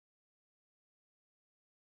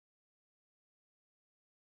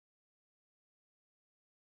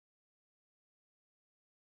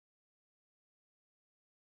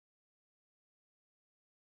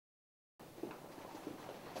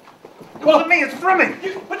It wasn't me, it's Fleming!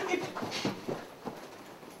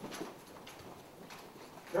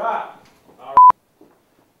 Cut.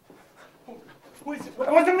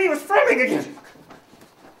 It wasn't me, it was Fleming again!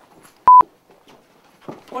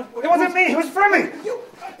 It wasn't me, it was Fleming!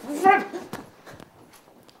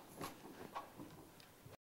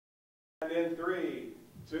 And in 3,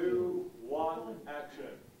 2, 1, action.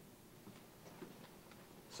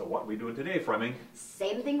 So what are we doing today, Fleming?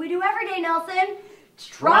 Same thing we do every day, Nelson.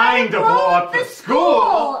 Trying to blow up the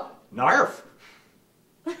school! Narf!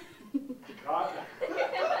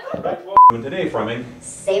 Doing today, Fleming?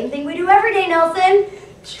 Same thing we do every day, Nelson.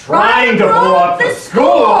 Trying to blow up the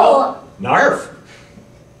school! Narf!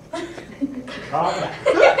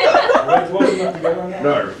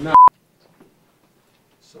 No.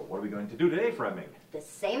 So what are we going to do today, Fleming? The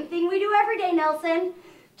same thing we do every day, Nelson.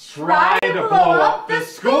 Try to blow up the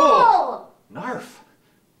school! Narf!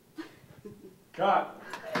 Cut.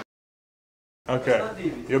 Okay.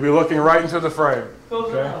 You'll be looking right into the frame.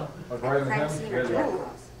 Okay. Crime scene or drug.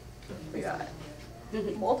 We got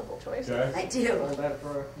multiple choices. Okay. I do.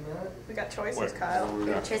 We got choices, Wait, Kyle. what do we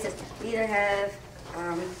We got? choices. We either have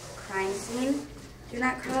crime scene, do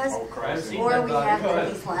not cause, Oh, crime scene. or we have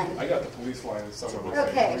police line. I got the police line and some of us.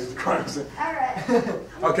 Okay. Crime scene. All right.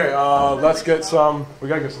 Okay, let's get some. We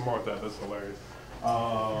gotta get some more with that. That's hilarious.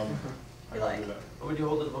 I gotta do that. What would you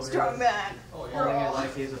hold it over Strong man. Holding it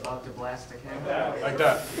like he's about to blast the camera. Like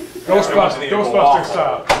that. Ghostbuster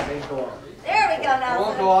style. There we go, It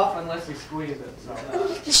won't go Nelson. off unless you squeeze it, so.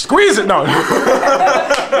 Squeeze it, no. Go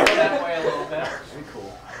that way a little bit. Be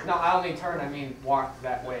cool. No, I only turn, I mean walk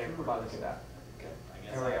that way about a step.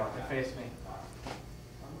 There we go, face me.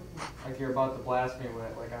 Like you're about to blast me with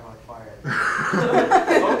it, like I'm on fire.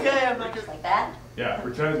 Okay, I'm not just like that. Yeah,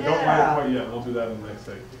 pretend. Don't mind it quite yet. We'll do that in the next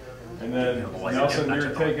take. And then Nelson,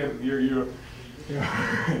 you're taking. You're.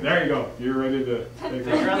 There you go. You're ready to take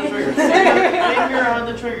Finger it. on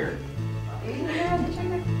the trigger. Finger on the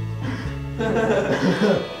trigger.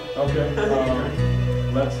 Okay.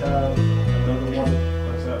 Let's have another one.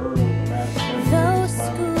 Let's have her with the mask. Those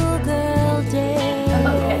schoolgirl days.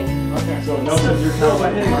 Okay. Okay. So Nelson, you're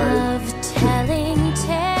counting. Loved